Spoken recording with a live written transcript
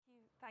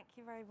Thank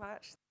you very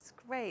much. That's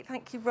great.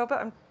 Thank you,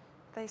 Robert.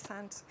 They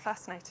sound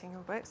fascinating,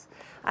 your books.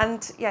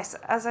 And yes,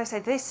 as I say,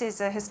 this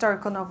is a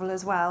historical novel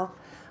as well.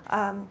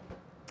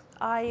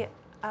 My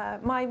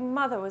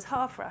mother was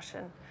half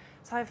Russian,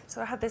 so I've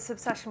sort of had this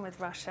obsession with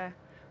Russia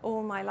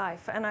all my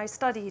life. And I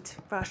studied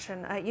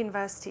Russian at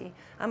university.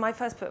 And my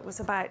first book was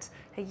about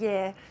a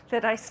year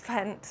that I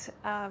spent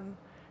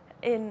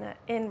in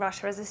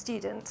Russia as a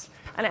student.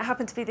 And it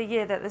happened to be the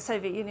year that the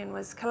Soviet Union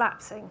was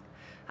collapsing.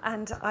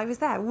 And I was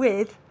there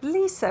with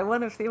Lisa,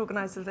 one of the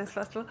organisers of this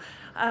festival.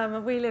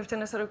 We lived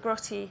in a sort of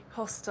grotty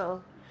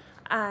hostel,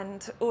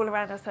 and all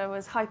around us there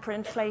was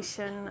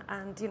hyperinflation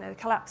and, you know,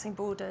 collapsing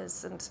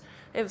borders, and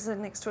it was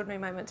an extraordinary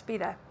moment to be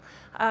there.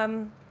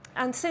 And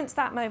since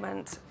that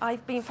moment,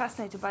 I've been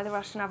fascinated by the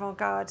Russian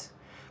avant-garde,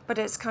 but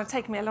it's kind of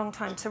taken me a long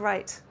time to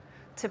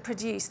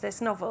produce this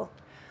novel.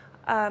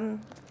 And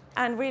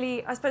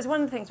really, I suppose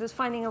one of the things was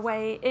finding a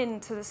way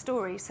into the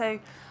story. So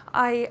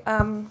I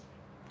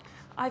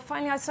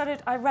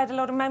read a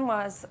lot of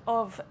memoirs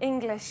of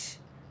English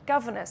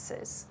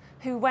governesses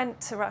who went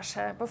to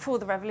Russia before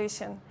the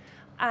revolution.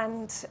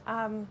 And,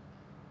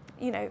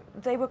 you know,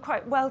 they were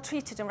quite well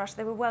treated in Russia.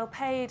 They were well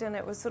paid, and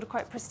it was sort of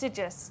quite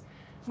prestigious,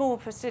 more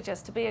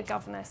prestigious to be a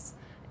governess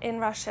in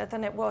Russia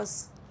than it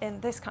was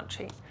in this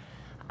country.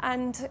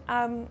 And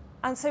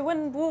so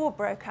when war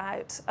broke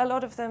out, a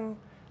lot of them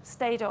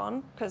stayed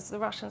on because the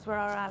Russians were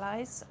our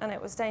allies and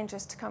it was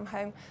dangerous to come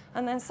home.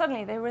 And then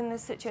suddenly they were in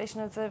this situation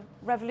of the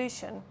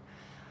revolution.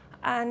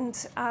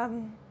 And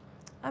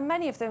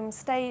many of them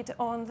stayed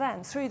on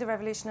then through the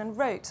revolution and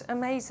wrote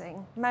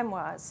amazing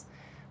memoirs,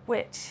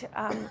 which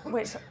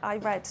I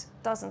read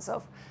dozens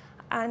of.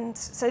 And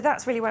so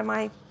that's really where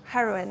my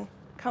heroine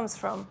comes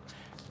from,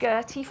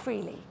 Gertie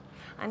Freely.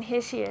 And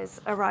here she is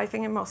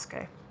arriving in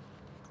Moscow.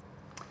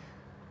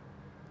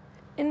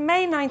 In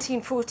May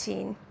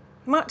 1914,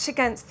 much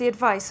against the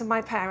advice of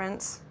my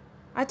parents,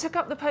 I took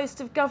up the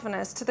post of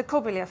governess to the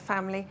Kobylev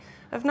family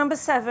of number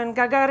 7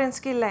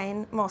 Gagarinsky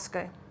Lane,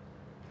 Moscow.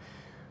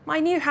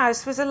 My new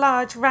house was a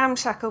large,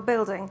 ramshackle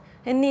building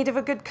in need of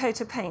a good coat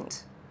of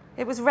paint.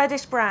 It was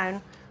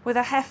reddish-brown with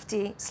a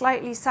hefty,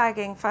 slightly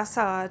sagging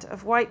facade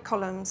of white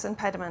columns and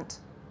pediment.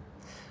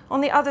 On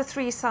the other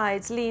 3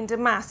 sides leaned a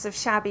mass of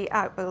shabby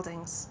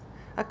outbuildings,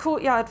 a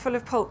courtyard full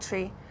of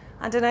poultry,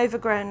 and an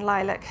overgrown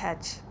lilac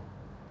hedge.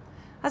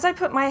 As I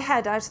put my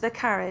head out of the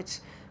carriage,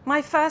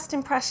 my first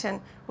impression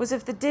was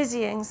of the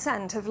dizzying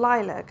scent of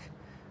lilac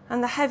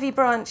and the heavy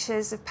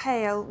branches of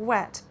pale,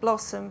 wet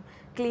blossom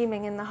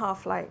gleaming in the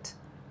half-light.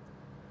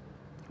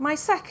 My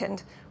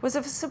second was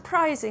of a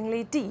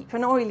surprisingly deep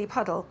and oily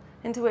puddle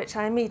into which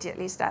I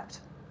immediately stepped.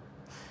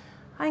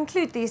 I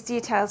include these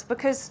details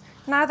because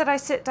now that I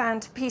sit down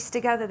to piece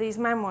together these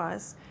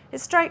memoirs, it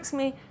strikes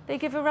me they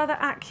give a rather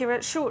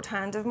accurate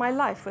shorthand of my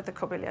life with the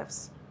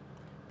Kobylevs.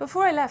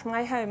 Before I left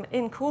my home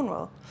in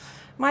Cornwall,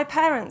 my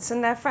parents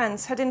and their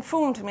friends had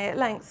informed me at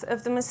length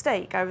of the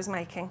mistake I was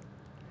making.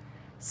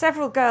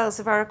 Several girls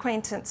of our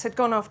acquaintance had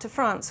gone off to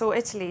France or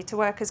Italy to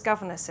work as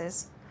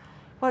governesses,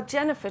 while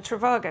Jennifer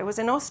Travago was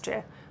in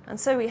Austria, and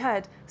so we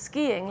heard,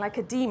 skiing like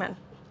a demon.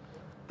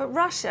 But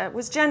Russia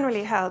was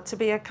generally held to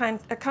be a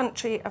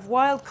country of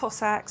wild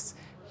Cossacks,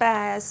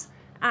 bears,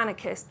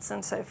 anarchists,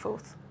 and so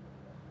forth.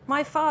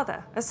 My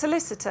father, a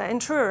solicitor in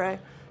Truro,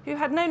 who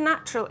had no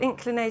natural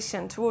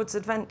inclination towards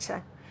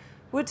adventure,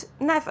 would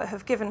never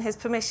have given his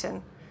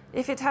permission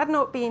if it had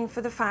not been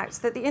for the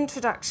fact that the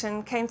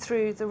introduction came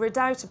through the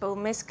redoubtable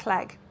Miss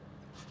Clegg.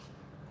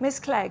 Miss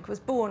Clegg was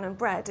born and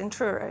bred in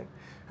Truro,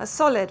 a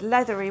solid,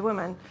 leathery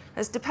woman,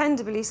 as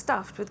dependably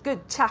stuffed with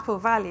good chapel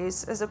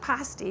values as a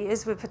pasty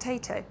is with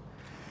potato,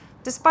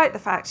 despite the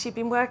fact she'd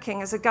been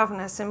working as a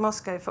governess in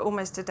Moscow for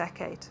almost a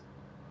decade.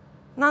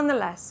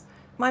 Nonetheless,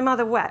 my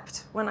mother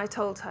wept when I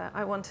told her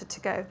I wanted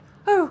to go.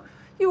 "Oh,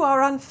 you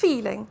are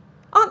unfeeling.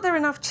 Aren't there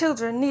enough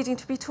children needing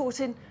to be taught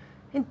in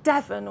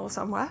Devon or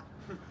somewhere?"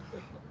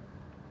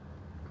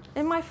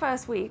 In my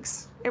first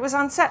weeks, it was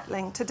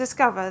unsettling to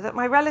discover that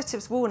my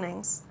relatives'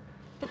 warnings,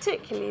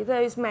 particularly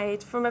those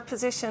made from a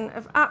position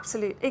of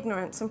absolute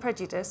ignorance and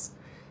prejudice,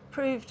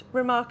 proved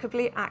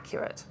remarkably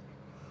accurate.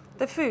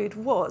 The food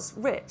was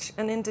rich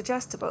and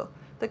indigestible,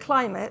 the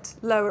climate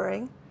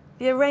lowering,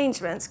 the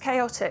arrangements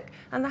chaotic,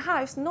 and the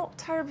house not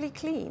terribly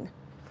clean.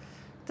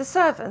 The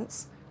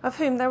servants, of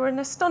whom there were an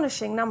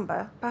astonishing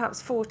number,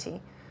 perhaps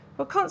 40,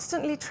 were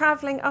constantly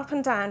travelling up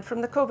and down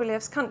from the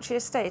Kobylevs' country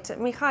estate at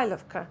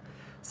Mikhailovka,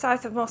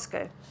 south of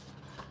Moscow.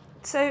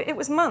 So it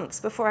was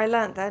months before I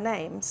learnt their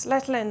names,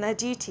 let alone their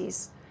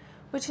duties,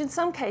 which in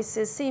some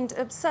cases seemed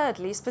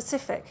absurdly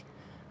specific: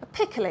 a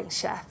pickling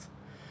chef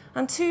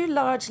and 2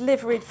 large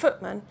liveried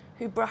footmen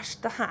who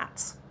brushed the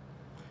hats.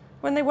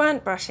 When they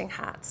weren't brushing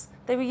hats,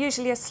 they were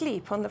usually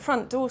asleep on the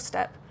front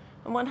doorstep,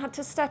 and one had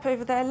to step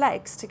over their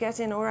legs to get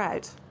in or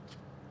out.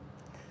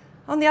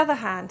 On the other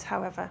hand,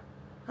 however,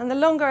 and the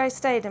longer I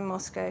stayed in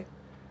Moscow,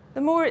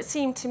 the more it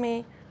seemed to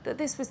me that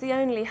this was the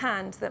only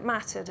hand that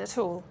mattered at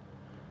all.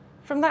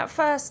 From that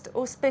first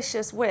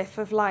auspicious whiff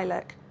of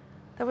lilac,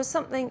 there was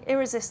something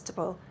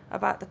irresistible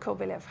about the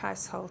Kobylev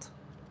household.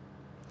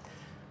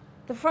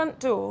 The front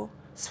door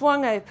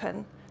swung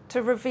open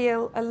to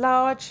reveal a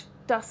large,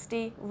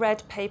 dusty,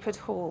 red-papered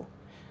hall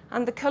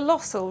and the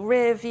colossal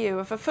rear view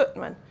of a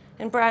footman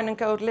in brown and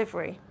gold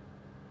livery.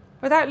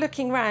 Without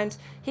looking round,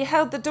 he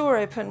held the door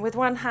open with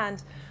one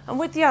hand and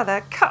with the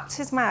other cupped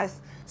his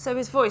mouth so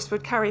his voice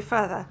would carry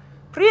further.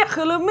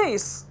 "Priechele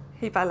miss,"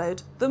 he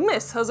bellowed. "The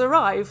miss has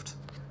arrived."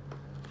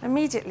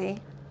 Immediately,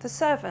 the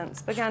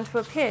servants began to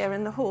appear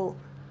in the hall,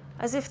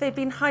 as if they'd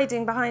been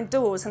hiding behind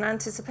doors in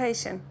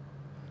anticipation.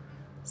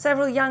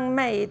 Several young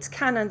maids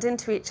cannoned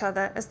into each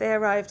other as they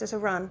arrived at a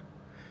run.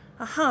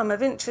 A hum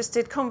of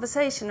interested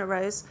conversation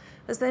arose,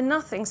 as though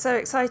nothing so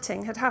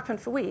exciting had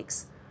happened for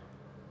weeks.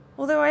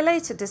 Although I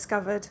later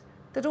discovered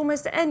that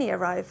almost any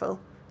arrival,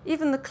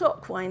 even the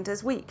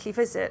clockwinder's weekly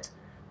visit,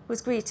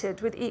 was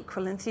greeted with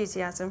equal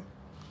enthusiasm.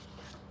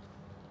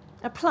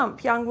 A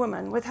plump young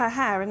woman with her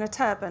hair in a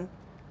turban,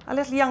 a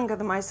little younger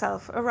than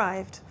myself,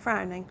 arrived,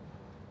 frowning.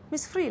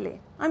 "Miss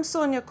Freely, I'm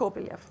Sonia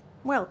Kobylev.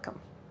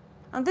 Welcome.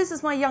 And this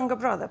is my younger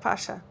brother,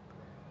 Pasha."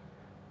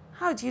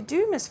 "How do you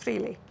do, Miss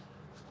Freely?"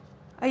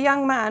 A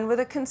young man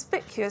with a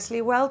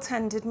conspicuously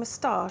well-tended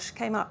moustache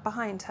came up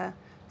behind her,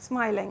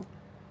 smiling.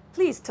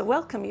 "Pleased to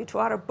welcome you to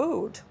our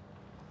abode."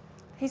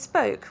 He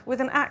spoke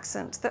with an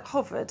accent that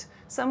hovered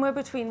somewhere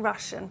between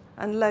Russian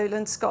and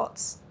Lowland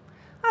Scots.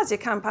 "As you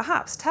can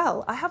perhaps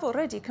tell, I have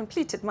already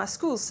completed my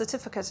school's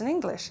certificate in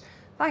English,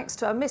 thanks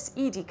to a Miss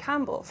Edie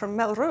Campbell from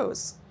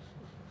Melrose.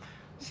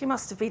 She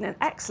must have been an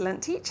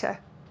excellent teacher.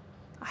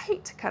 I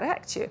hate to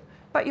correct you,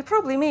 but you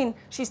probably mean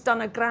she's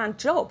done a grand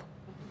job."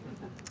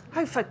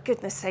 "Oh, for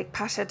goodness sake,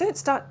 Pasha, don't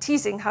start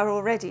teasing her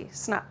already,"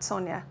 snapped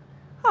Sonia.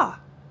 "Ah,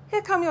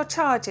 here come your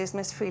charges,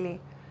 Miss Freely.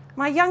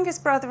 My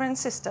youngest brother and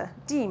sister,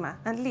 Dima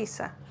and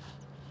Lisa."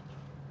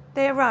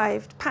 They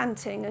arrived,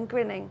 panting and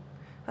grinning,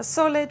 a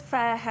solid,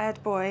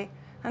 fair-haired boy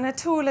and a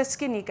taller,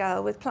 skinny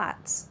girl with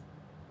plaits.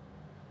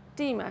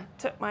 Dima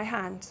took my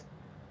hand.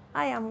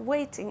 "I am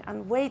waiting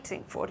and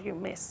waiting for you,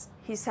 miss,"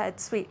 he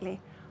said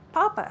sweetly.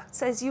 "Papa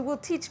says you will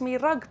teach me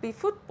rugby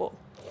football."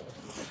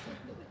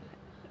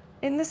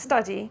 In the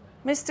study,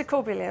 Mr.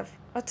 Kobylev,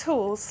 a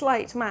tall,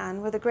 slight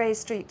man with a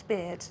grey-streaked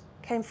beard,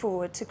 came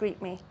forward to greet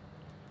me.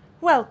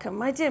 "Welcome,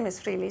 my dear Miss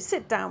Freely.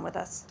 Sit down with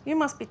us. You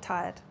must be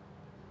tired."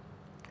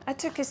 I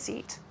took a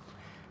seat.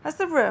 As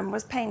the room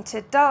was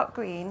painted dark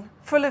green,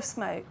 full of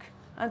smoke,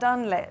 and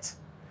unlit,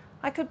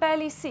 I could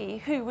barely see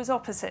who was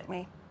opposite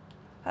me.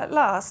 At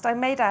last, I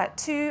made out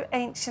two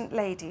ancient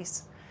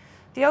ladies,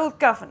 the old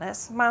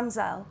governess,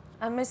 Mamselle,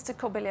 and Mr.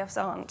 Kobylev's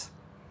aunt.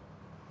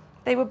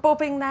 They were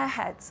bobbing their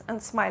heads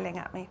and smiling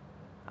at me.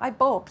 I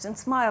bobbed and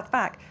smiled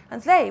back,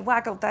 and they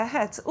waggled their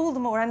heads all the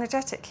more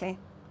energetically.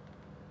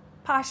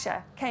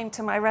 Pasha came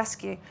to my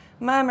rescue,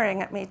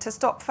 murmuring at me to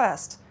stop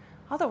first.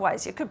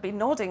 "Otherwise, you could be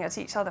nodding at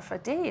each other for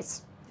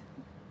days."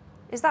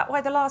 "Is that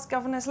why the last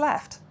governess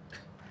left?"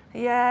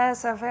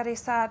 "Yes, a very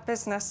sad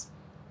business.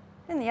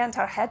 In the end,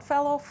 her head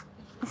fell off."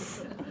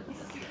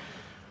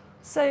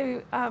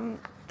 So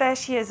there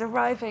she is,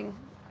 arriving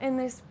in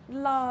this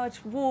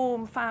large,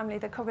 warm family,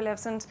 the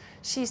Kobylevs, and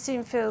she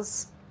soon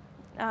feels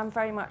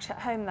very much at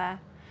home there.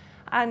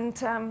 And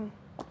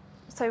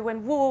so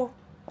when war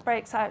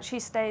breaks out, she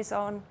stays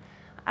on.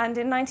 And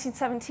in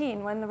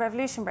 1917, when the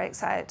revolution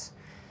breaks out,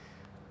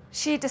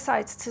 she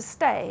decides to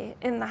stay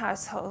in the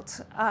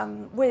household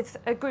with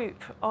a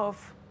group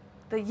of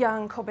the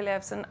young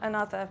Kobylevs and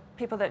other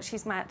people that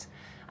she's met.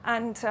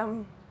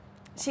 And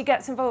she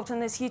gets involved in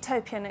this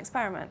utopian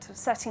experiment of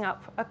setting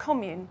up a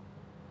commune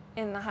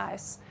in the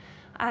house.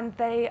 And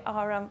they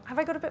are, have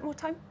I got a bit more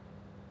time?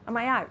 Am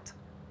I out?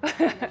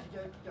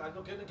 I'm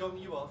not going to gong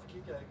you off,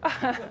 keep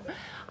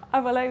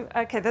going.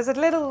 Okay, there's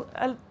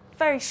a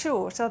very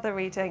short other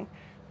reading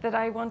that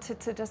I wanted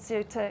to just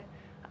do,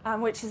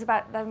 which is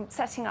about them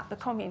setting up the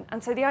commune.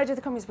 And so the idea of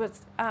the commune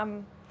was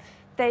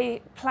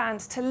they planned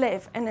to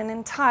live in an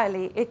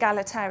entirely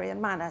egalitarian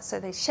manner. So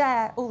they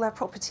share all their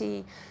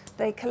property,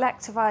 they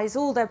collectivise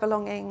all their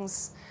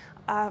belongings,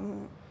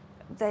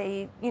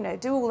 they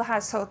do all the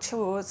household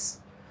chores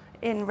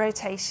in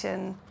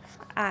rotation,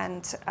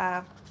 and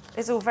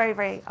it's all very,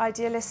 very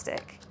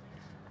idealistic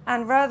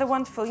and rather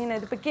wonderful.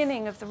 The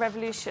beginning of the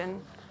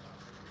revolution,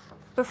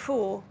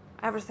 before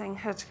everything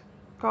had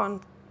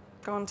gone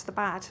to the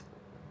bad.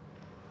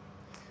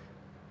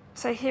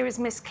 So here is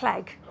Miss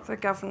Clegg, the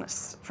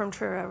governess from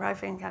Truro,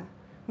 arriving again.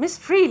 "Miss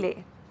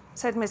Freely,"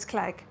 said Miss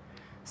Clegg,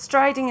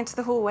 striding into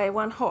the hallway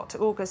one hot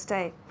August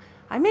day.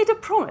 "I made a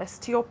promise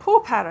to your poor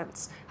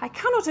parents. I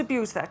cannot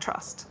abuse their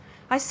trust.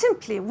 I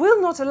simply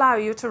will not allow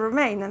you to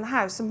remain in the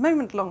house a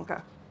moment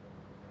longer."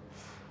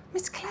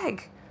 "Miss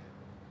Clegg,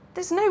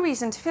 there's no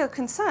reason to feel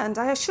concerned,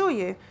 I assure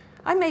you.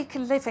 I make a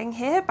living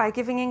here by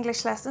giving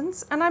English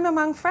lessons, and I'm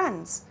among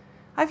friends.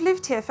 I've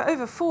lived here for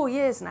over 4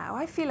 years now.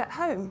 I feel at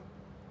home."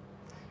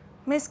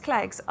 Miss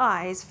Clegg's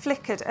eyes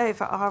flickered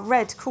over our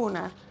red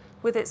corner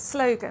with its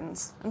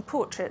slogans and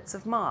portraits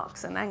of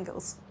Marx and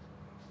Engels.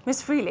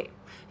 "Miss Freely,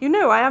 you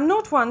know I am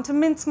not one to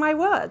mince my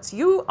words.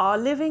 You are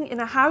living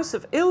in a house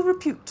of ill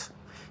repute.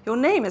 Your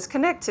name is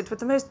connected with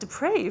the most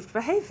depraved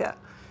behaviour.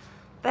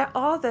 There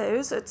are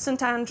those at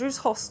St Andrew's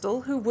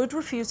Hostel who would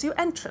refuse you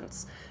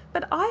entrance,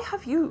 but I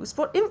have used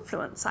what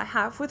influence I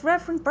have with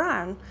Reverend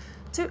Brown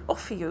to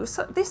offer you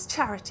this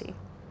charity.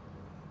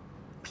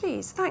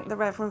 Please thank the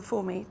Reverend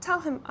for me. Tell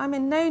him I'm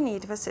in no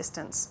need of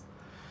assistance.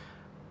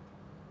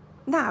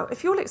 Now,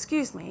 if you'll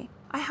excuse me,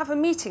 I have a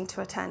meeting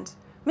to attend.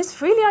 Miss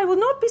Freely, I will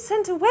not be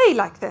sent away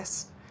like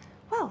this.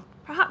 Well,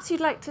 perhaps you'd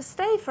like to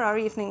stay for our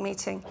evening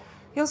meeting.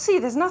 You'll see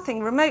there's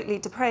nothing remotely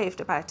depraved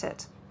about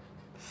it.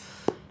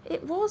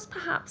 It was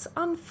perhaps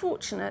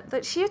unfortunate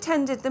that she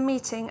attended the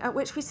meeting at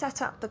which we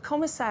set up the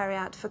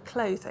Commissariat for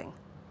Clothing.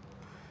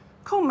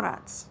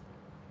 Comrades,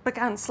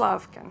 began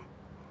Slavkin,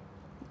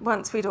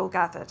 once we'd all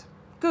gathered.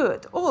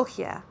 Good, all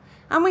here.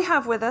 And we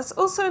have with us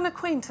also an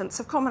acquaintance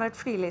of Comrade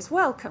Freely's.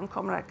 Welcome,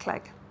 Comrade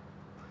Clegg.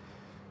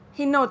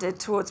 He nodded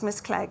towards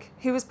Miss Clegg,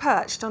 who was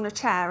perched on a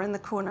chair in the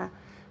corner,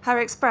 her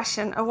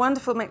expression a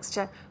wonderful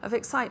mixture of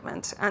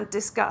excitement and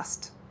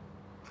disgust.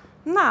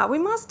 Now we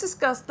must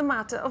discuss the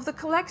matter of the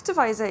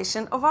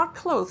collectivization of our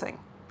clothing.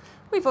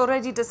 We've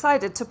already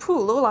decided to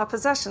pool all our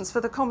possessions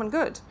for the common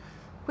good.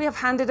 We have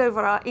handed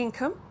over our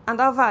income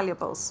and our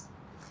valuables.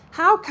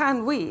 How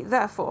can we,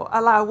 therefore,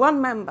 allow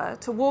one member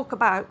to walk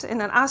about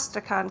in an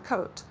Astrakhan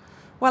coat,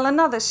 while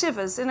another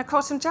shivers in a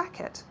cotton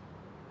jacket?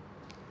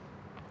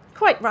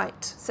 Quite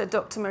right, said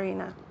Dr.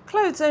 Marina.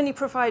 Clothes only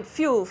provide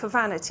fuel for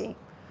vanity.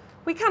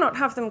 We cannot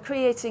have them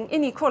creating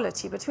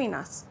inequality between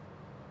us.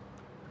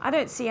 I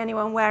don't see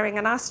anyone wearing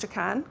an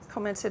Astrakhan,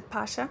 commented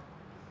Pasha.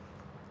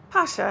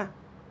 Pasha,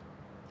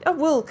 a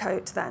wool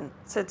coat then,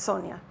 said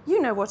Sonia.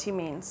 You know what he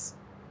means.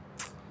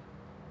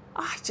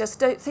 I just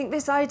don't think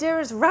this idea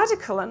is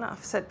radical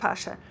enough, said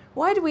Pasha.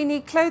 Why do we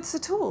need clothes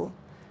at all?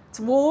 It's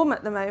warm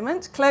at the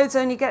moment. Clothes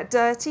only get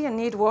dirty and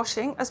need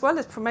washing, as well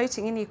as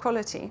promoting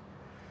inequality.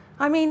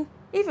 I mean,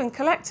 even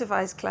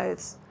collectivized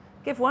clothes.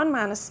 Give one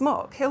man a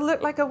smock, he'll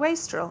look like a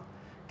wastrel.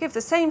 Give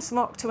the same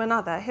smock to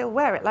another, he'll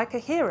wear it like a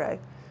hero,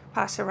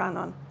 Pasha ran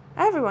on.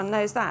 Everyone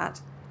knows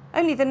that.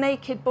 Only the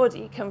naked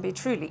body can be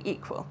truly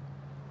equal.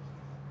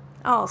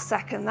 I'll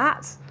second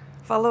that,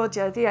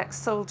 Volodya, the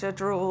ex-soldier,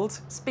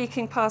 drawled,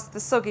 speaking past the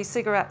soggy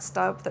cigarette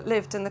stub that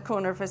lived in the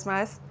corner of his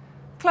mouth.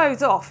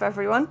 Clothes off,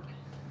 everyone.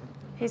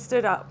 He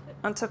stood up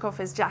and took off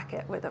his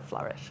jacket with a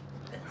flourish.